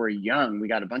 We're young, we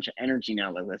got a bunch of energy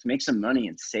now, let's make some money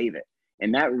and save it.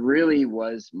 And that really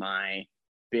was my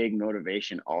big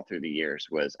motivation all through the years.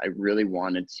 Was I really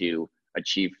wanted to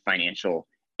achieve financial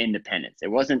independence.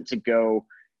 It wasn't to go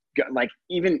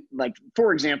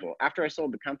for example, after I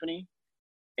sold the company,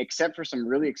 except for some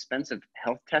really expensive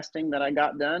health testing that I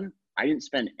got done, I didn't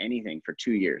spend anything for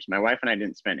 2 years. My wife and I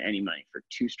didn't spend any money for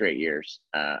 2 straight years,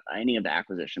 any of the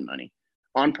acquisition money,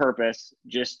 on purpose,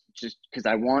 just because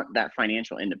I want that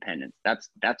financial independence. That's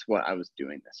what I was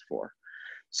doing this for.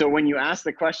 So when you ask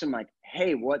the question like,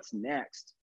 hey, what's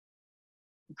next?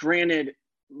 Granted,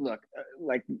 look,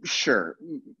 sure,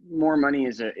 more money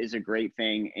is a great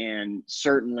thing. And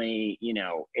certainly,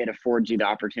 it affords you the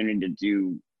opportunity to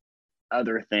do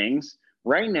other things.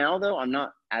 Right now, though, I'm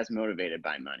not as motivated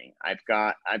by money.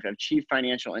 I've achieved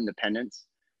financial independence.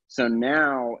 So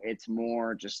now it's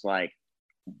more just like,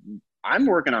 I'm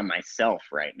working on myself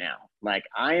right now. Like,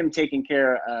 I am taking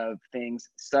care of things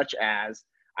such as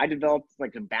I developed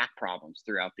like the back problems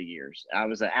throughout the years. I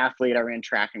was an athlete. I ran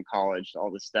track in college,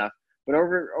 all this stuff. But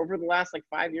over the last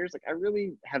 5 years, I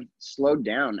really have slowed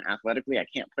down athletically. I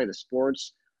can't play the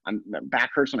sports. My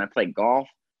back hurts when I play golf.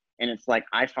 And it's like,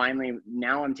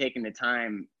 now I'm taking the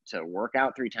time to work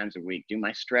out 3 times a week, do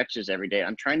my stretches every day.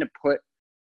 I'm trying to put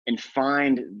and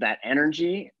find that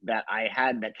energy that I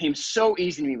had that came so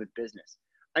easy to me with business.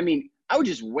 I mean, I would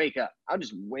just wake up.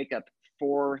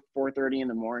 4:30 in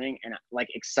the morning and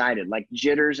excited, like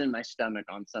jitters in my stomach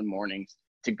on some mornings.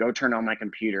 to go turn on my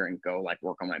computer and go like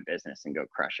work on my business and go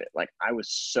crush it. Like I was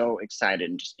so excited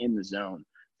and just in the zone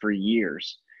for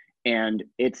years. And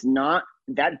it's not,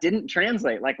 that didn't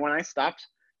translate. Like when I stopped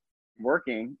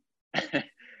working,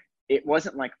 it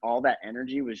wasn't like all that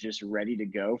energy was just ready to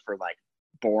go for like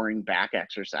boring back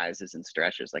exercises and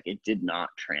stretches. Like it did not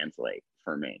translate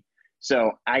for me.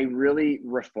 So I really,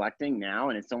 reflecting now,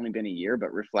 and it's only been a year,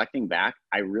 but reflecting back,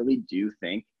 I really do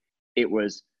think it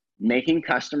was making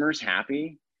customers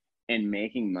happy and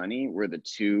making money were the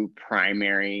two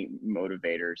primary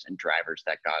motivators and drivers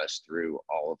that got us through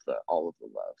all of the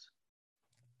lows.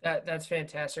 That's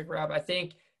fantastic, Rob. I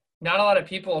think not a lot of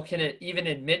people can even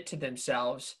admit to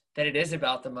themselves that it is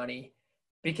about the money,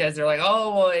 because they're like,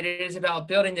 oh, well, it is about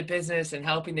building the business and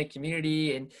helping the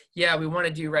community. And yeah, we want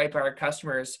to do right by our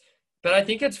customers. But I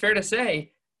think it's fair to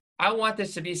say, I want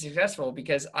this to be successful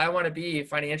because I want to be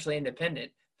financially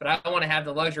independent, but I want to have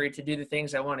the luxury to do the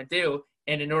things I want to do.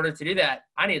 And in order to do that,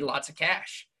 I need lots of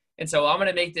cash. And so I'm going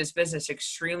to make this business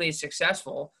extremely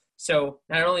successful. So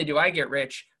not only do I get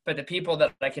rich, but the people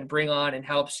that I can bring on and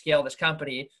help scale this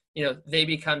company, they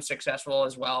become successful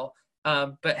as well,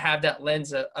 but have that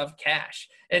lens of cash.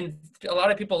 And a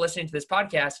lot of people listening to this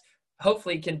podcast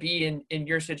hopefully can be in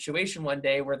your situation one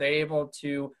day where they're able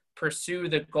to pursue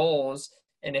the goals.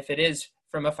 And if it is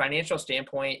from a financial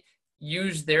standpoint,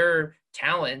 use their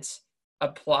talents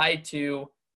applied to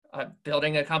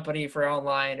building a company for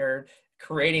online or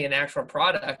creating an actual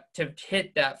product to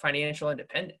hit that financial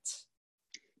independence.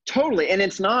 Totally. And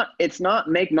it's not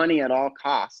make money at all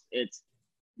costs. It's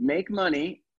make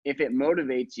money if it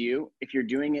motivates you, if you're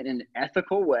doing it in an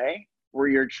ethical way where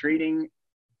you're treating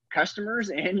customers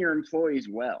and your employees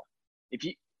well. If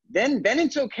you then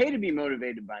it's okay to be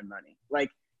motivated by money. Like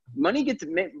money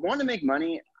want to make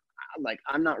money. Like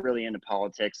I'm not really into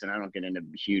politics and I don't get into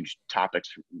huge topics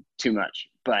too much,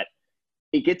 but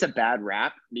it gets a bad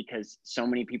rap because so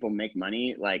many people make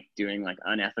money like doing like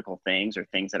unethical things or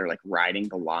things that are like riding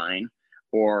the line,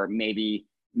 or maybe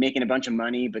making a bunch of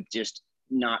money but just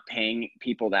not paying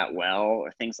people that well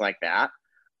or things like that.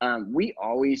 We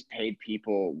always paid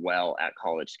people well at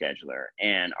College Scheduler,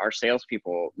 and our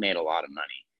salespeople made a lot of money.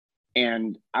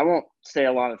 And I won't say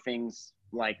a lot of things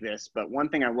like this, but one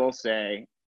thing I will say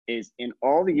is in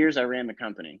all the years I ran the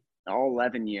company, all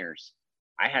 11 years,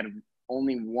 I had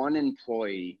only one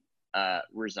employee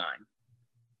resign.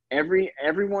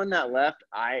 Everyone that left,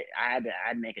 I had to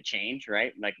make a change,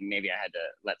 right? Like maybe I had to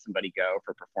let somebody go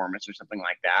for performance or something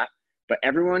like that. But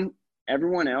everyone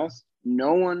else,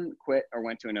 no one quit or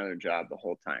went to another job the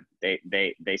whole time.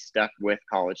 They stuck with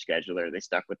College Scheduler. They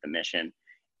stuck with the mission.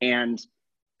 And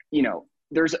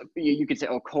you could say,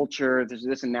 oh, culture, there's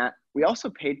this and that. We also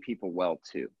paid people well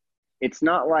too. It's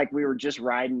not like we were just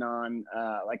riding on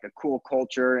like a cool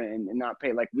culture and not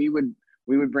pay. Like we would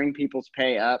bring people's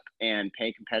pay up and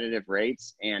pay competitive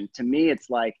rates. And to me, it's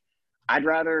like, I'd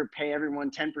rather pay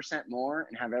everyone 10% more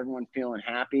and have everyone feeling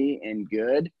happy and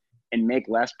good and make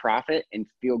less profit and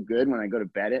feel good when I go to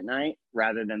bed at night,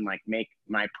 rather than like make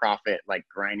my profit like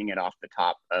grinding it off the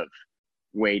top of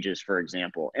wages, for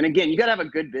example. And again, you got to have a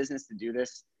good business to do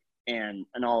this and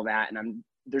all that. And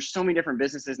there's so many different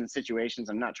businesses and situations.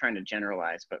 I'm not trying to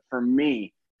generalize, but for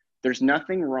me, there's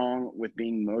nothing wrong with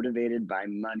being motivated by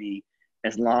money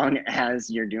as long as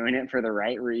you're doing it for the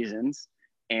right reasons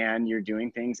and you're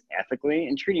doing things ethically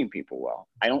and treating people well.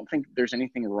 I don't think there's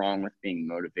anything wrong with being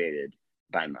motivated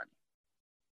by money.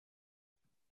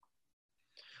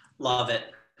 Love it.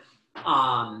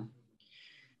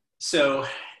 So,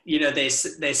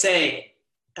 they say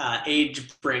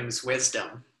age brings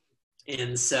wisdom.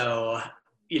 And so,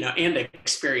 and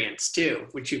experience too,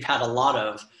 which you've had a lot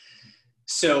of.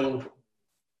 So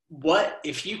what,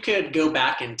 if you could go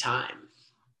back in time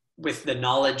with the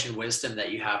knowledge and wisdom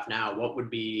that you have now, what would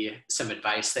be some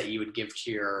advice that you would give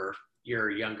to your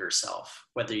younger self,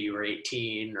 whether you were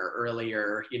 18 or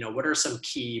earlier? What are some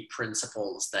key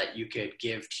principles that you could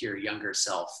give to your younger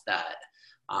self that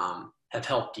have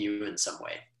helped you in some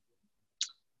way?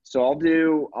 So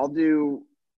I'll do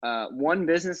one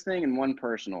business thing and one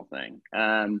personal thing.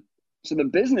 So the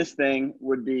business thing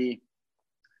would be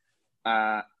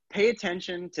pay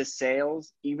attention to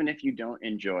sales, even if you don't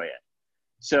enjoy it.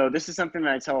 So this is something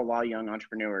that I tell a lot of young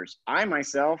entrepreneurs. I'm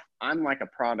like a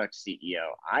product CEO.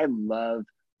 I love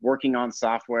working on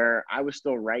software. I was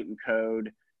still writing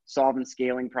code, solving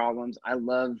scaling problems. I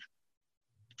love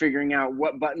figuring out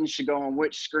what buttons should go on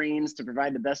which screens to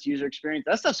provide the best user experience.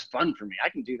 That stuff's fun for me. I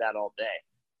can do that all day.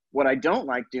 What I don't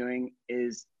like doing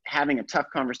is having a tough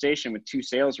conversation with two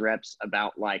sales reps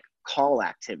about like call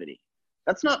activity.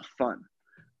 That's not fun.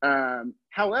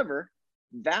 However,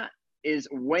 that is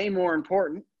way more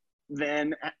important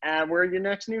than where your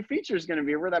next new feature is going to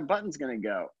be, where that button's going to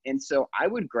go. And so I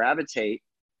would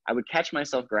catch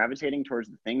myself gravitating towards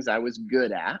the things I was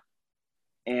good at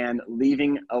and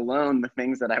leaving alone the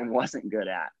things that I wasn't good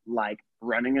at, like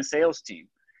running a sales team.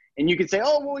 And you could say,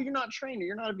 oh, well, you're not trained, or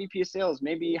you're not a VP of sales.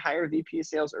 Maybe hire a VP of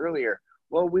sales earlier.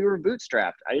 Well, we were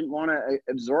bootstrapped. I didn't want to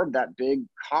absorb that big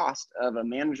cost of a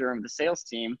manager of the sales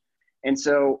team. And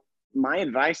so my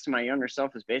advice to my younger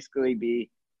self is basically be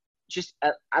just,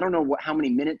 I don't know how many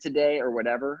minutes a day or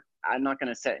whatever. I'm not going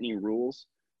to set any rules,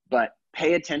 but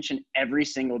pay attention every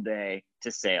single day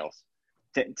to sales.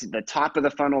 To the top of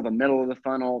the funnel, the middle of the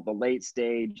funnel, the late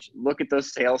stage. Look at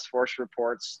those Salesforce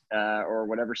reports or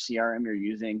whatever CRM you're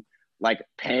using. Like,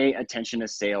 pay attention to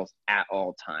sales at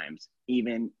all times,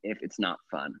 even if it's not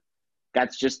fun.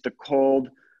 That's just the cold,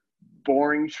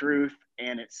 boring truth,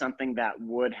 and it's something that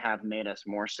would have made us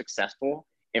more successful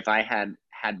if I had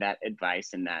had that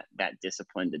advice and that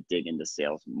discipline to dig into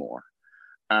sales more.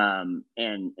 And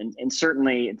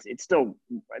certainly it's still,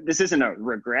 this isn't a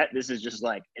regret. This is just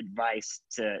like advice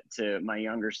to my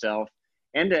younger self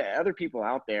and to other people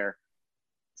out there.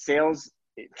 Sales,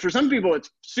 for some people,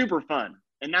 it's super fun,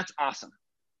 and that's awesome.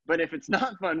 But if it's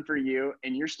not fun for you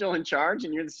and you're still in charge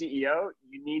and you're the CEO,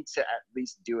 you need to at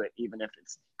least do it, even if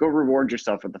it's go reward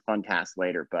yourself with the fun task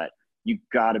later. But you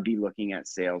got to be looking at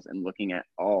sales and looking at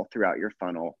all throughout your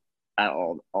funnel at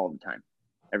all the time,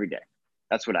 every day.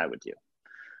 That's what I would do.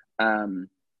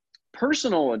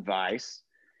 Personal advice,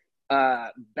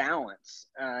 balance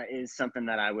is something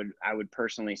that I would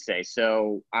personally say.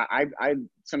 So I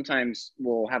sometimes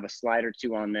will have a slide or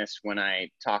two on this when I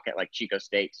talk at like Chico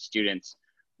State students.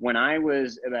 When I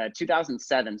was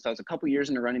 2007, so I was a couple years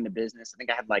into running the business. I think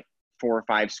I had like 4 or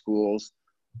 5 schools.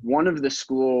 One of the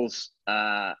schools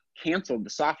canceled the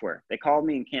software. They called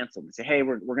me and canceled. They said, hey,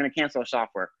 we're going to cancel our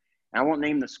software. I won't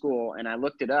name the school. And I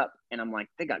looked it up and I'm like,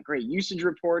 they got great usage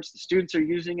reports. The students are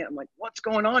using it. I'm like, what's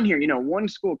going on here? You know, one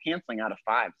school canceling out of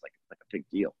 5 is like a big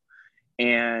deal.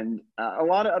 And a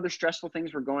lot of other stressful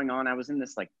things were going on. I was in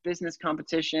this like business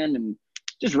competition and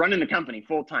just running the company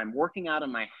full time, working out of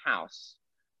my house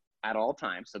at all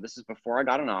times. So this is before I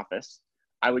got an office.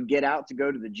 I would get out to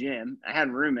go to the gym. I had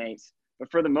roommates, but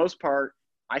for the most part,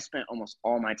 I spent almost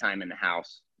all my time in the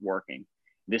house working.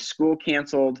 This school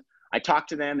canceled. I talked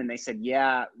to them and they said,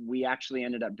 yeah, we actually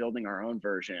ended up building our own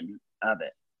version of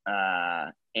it.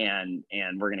 And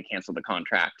we're going to cancel the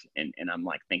contract. And I'm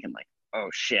like thinking like, oh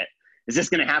shit, is this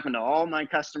going to happen to all my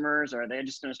customers? Or are they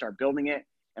just going to start building it?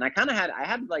 And I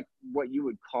had like what you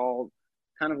would call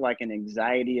kind of like an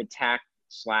anxiety attack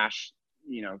 /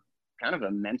 you know, kind of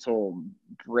a mental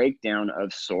breakdown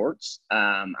of sorts.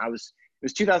 It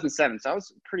was 2007. So I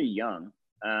was pretty young,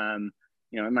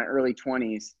 you know, in my early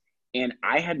 20s. And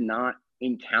I had not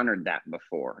encountered that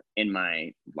before in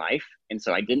my life. And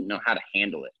so I didn't know how to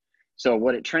handle it. So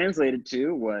what it translated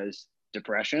to was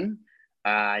depression.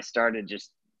 I started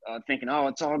just thinking, oh,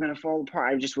 it's all going to fall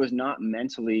apart. I just was not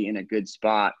mentally in a good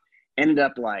spot. Ended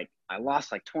up like, I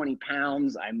lost like 20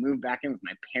 pounds. I moved back in with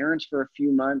my parents for a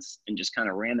few months and just kind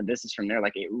of ran the business from there.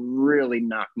 Like, it really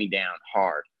knocked me down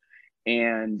hard.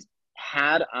 And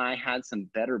had I had some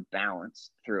better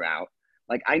balance throughout,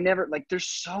 like there's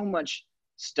so much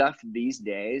stuff these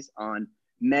days on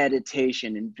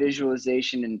meditation and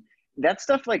visualization and that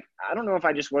stuff. Like, I don't know if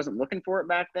I just wasn't looking for it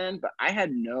back then, but I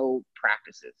had no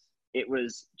practices. It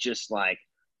was just like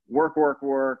work,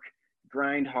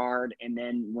 grind hard. And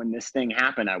then when this thing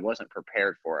happened, I wasn't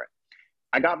prepared for it.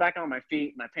 I got back on my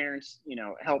feet. My parents, you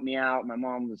know, helped me out. My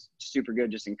mom was super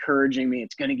good, just encouraging me.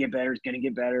 It's going to get better. It's going to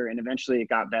get better. And eventually it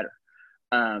got better.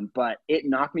 But it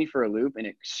knocked me for a loop, and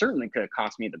it certainly could have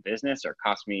cost me the business or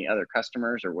cost me other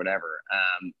customers or whatever.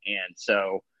 And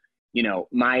so, you know,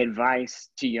 my advice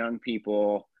to young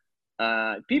people,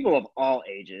 people of all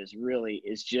ages really,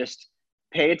 is just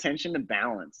pay attention to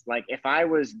balance. Like, if I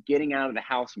was getting out of the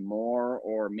house more,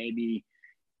 or maybe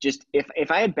just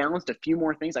if I had balanced a few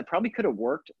more things, I probably could have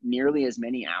worked nearly as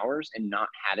many hours and not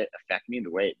had it affect me the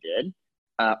way it did.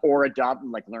 Or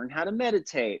learn how to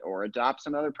meditate or adopt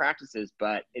some other practices,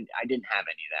 but I didn't have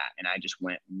any of that. And I just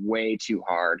went way too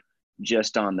hard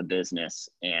just on the business.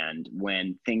 And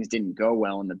when things didn't go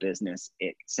well in the business,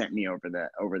 it sent me over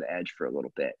the edge for a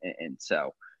little bit. And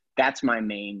so that's my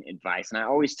main advice. And I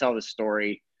always tell the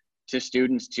story to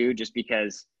students too, just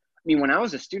because, I mean, when I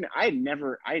was a student,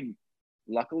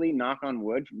 luckily, knock on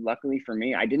wood, luckily for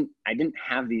me, I didn't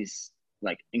have these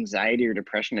like anxiety or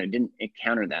depression. I didn't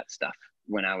encounter that stuff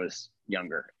when I was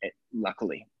younger,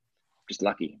 luckily, just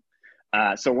lucky.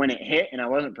 So when it hit and I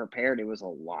wasn't prepared, it was a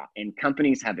lot. And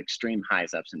companies have extreme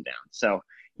highs, ups and downs. So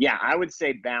Yeah, I would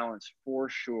say balance for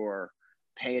sure.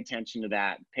 Pay attention to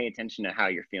that. Pay attention to how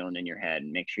you're feeling in your head,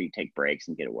 and make sure you take breaks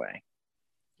and get away.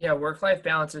 Yeah, work-life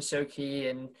balance is so key.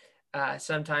 And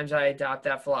sometimes I adopt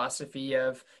that philosophy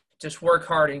of just work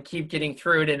hard and keep getting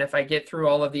through it. And if I get through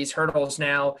all of these hurdles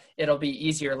now, it'll be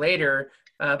easier later.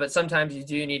 But sometimes you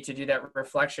do need to do that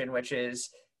reflection, which is,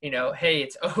 hey,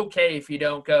 it's okay if you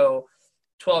don't go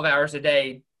 12 hours a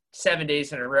day, 7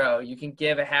 days in a row. You can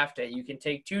give a half day. You can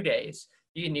take 2 days.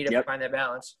 You need to Yep. find that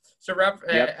balance. So, Rob,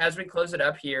 Yep. as we close it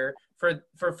up here,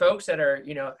 for folks that are,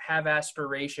 have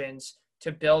aspirations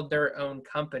to build their own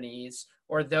companies,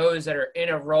 or those that are in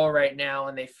a role right now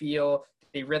and they feel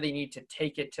they really need to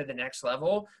take it to the next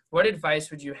level, what advice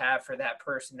would you have for that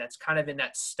person that's kind of in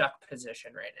that stuck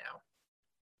position right now?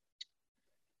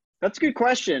 That's a good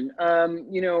question.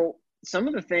 Some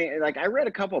of the things, like I read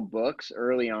a couple of books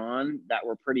early on that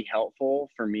were pretty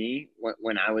helpful for me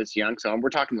when I was young. So we're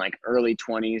talking like early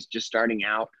 20s, just starting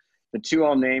out. The two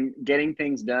I'll name: Getting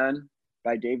Things Done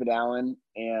by David Allen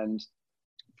and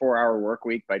 4 Hour Work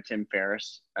Week by Tim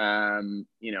Ferriss.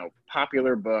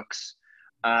 Popular books.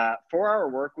 4 Hour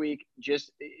Work Week,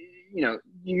 just,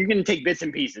 you're going to take bits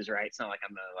and pieces, right? It's not like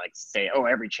I'm going to like say, oh,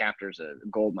 every chapter is a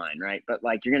gold mine, right? But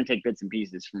like, you're going to take bits and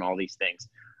pieces from all these things.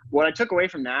 What I took away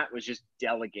from that was just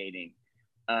delegating.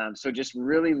 So just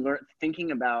really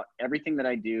thinking about everything that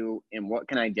I do and what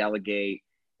can I delegate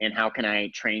and how can I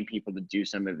train people to do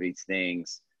some of these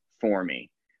things for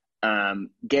me.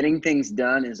 Getting things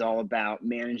done is all about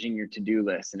managing your to-do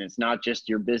list, and it's not just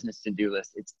your business to-do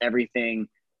list. It's everything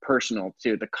personal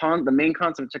too. The main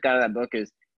concept I took out of that book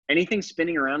is anything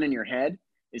spinning around in your head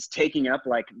is taking up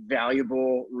like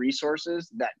valuable resources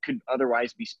that could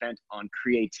otherwise be spent on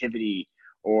creativity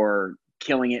or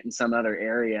killing it in some other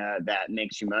area that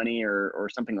makes you money or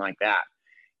something like that.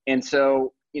 And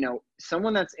so,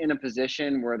 someone that's in a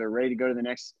position where they're ready to go to the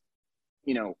next,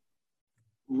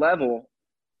 level,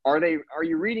 are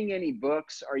you reading any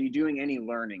books? Are you doing any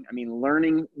learning? I mean,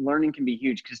 learning can be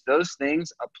huge, because those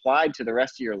things applied to the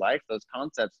rest of your life, those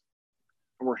concepts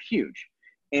were huge.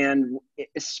 And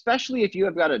especially if you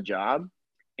have got a job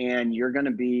and you're going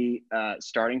to be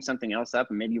starting something else up,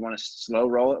 and maybe you want to slow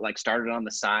roll it, like start it on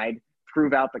the side,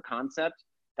 prove out the concept.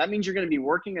 That means you're going to be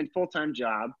working a full-time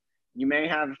job. You may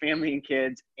have a family and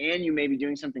kids, and you may be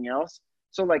doing something else.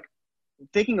 So like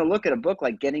taking a look at a book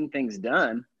like Getting Things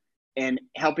Done and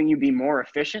helping you be more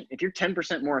efficient. If you're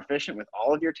 10% more efficient with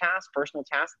all of your tasks, personal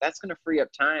tasks, that's going to free up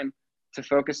time to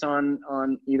focus on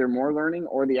either more learning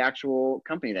or the actual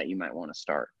company that you might want to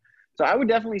start. So I would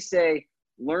definitely say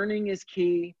learning is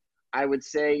key. I would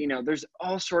say, there's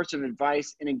all sorts of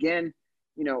advice. And again,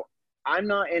 I'm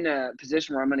not in a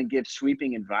position where I'm going to give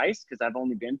sweeping advice, because I've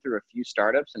only been through a few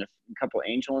startups and a couple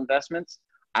angel investments.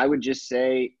 I would just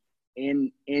say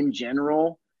in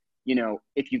general,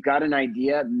 if you've got an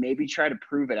idea, maybe try to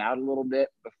prove it out a little bit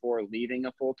before leaving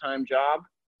a full-time job.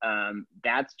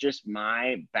 That's just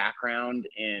my background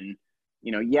in,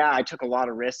 I took a lot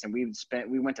of risks, and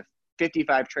we went to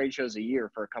 55 trade shows a year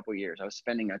for a couple of years. I was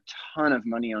spending a ton of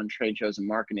money on trade shows and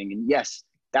marketing. And yes,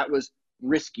 that was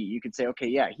risky. You could say, okay,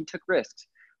 yeah, he took risks.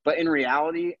 But in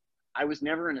reality, I was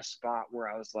never in a spot where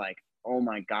I was like, oh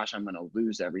my gosh, I'm going to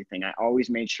lose everything. I always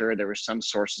made sure there were some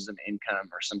sources of income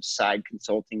or some side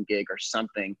consulting gig or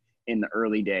something in the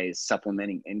early days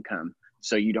supplementing income,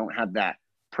 so you don't have that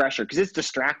pressure, because it's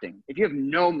distracting. If you have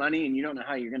no money and you don't know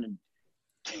how you're going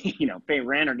to, pay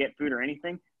rent or get food or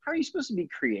anything, how are you supposed to be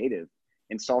creative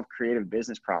and solve creative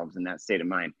business problems in that state of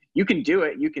mind? You can do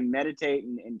it. You can meditate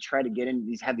and try to get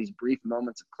into have these brief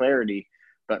moments of clarity.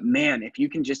 But man, if you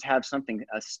can just have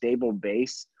a stable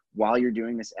base while you're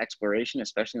doing this exploration,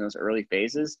 especially in those early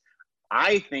phases,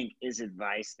 I think is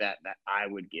advice that I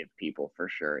would give people for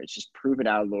sure. It's just prove it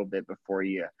out a little bit before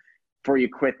you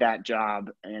quit that job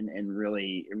and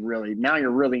really, now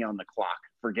you're really on the clock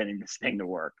for getting this thing to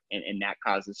work. And that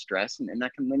causes stress, and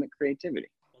that can limit creativity.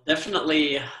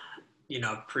 Definitely,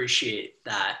 appreciate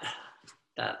that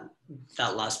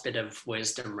last bit of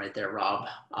wisdom right there, Rob.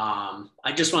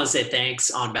 I just want to say thanks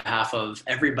on behalf of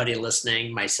everybody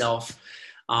listening, myself,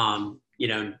 and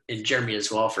Jeremy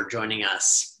as well, for joining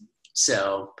us.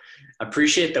 So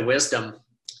appreciate the wisdom,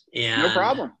 and no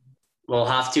problem. We'll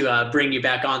have to bring you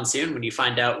back on soon when you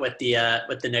find out what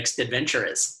the next adventure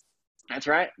is. That's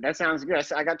right. That sounds good.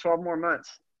 I got 12 more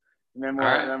months, and then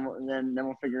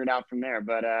we'll figure it out from there.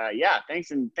 But yeah,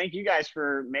 thanks, and thank you guys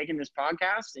for making this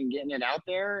podcast and getting it out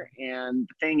there. And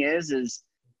the thing is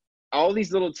all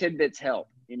these little tidbits help.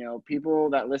 People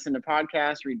that listen to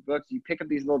podcasts, read books, you pick up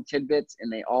these little tidbits,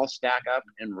 and they all stack up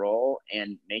and roll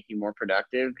and make you more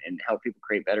productive and help people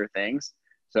create better things.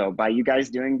 So by you guys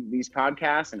doing these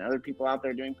podcasts and other people out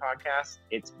there doing podcasts,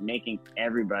 it's making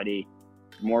everybody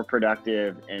more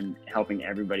productive and helping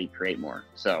everybody create more.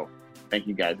 So thank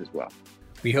you guys as well.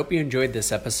 We hope you enjoyed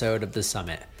this episode of The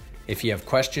Summit. If you have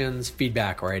questions,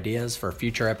 feedback, or ideas for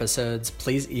future episodes,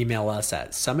 please email us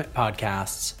at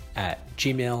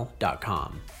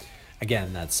summitpodcasts@gmail.com.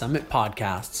 Again, that's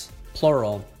summitpodcasts,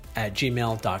 plural,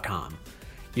 @gmail.com.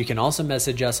 You can also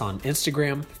message us on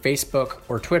Instagram, Facebook,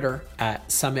 or Twitter at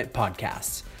Summit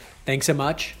Podcasts. Thanks so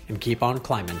much and keep on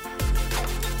climbing.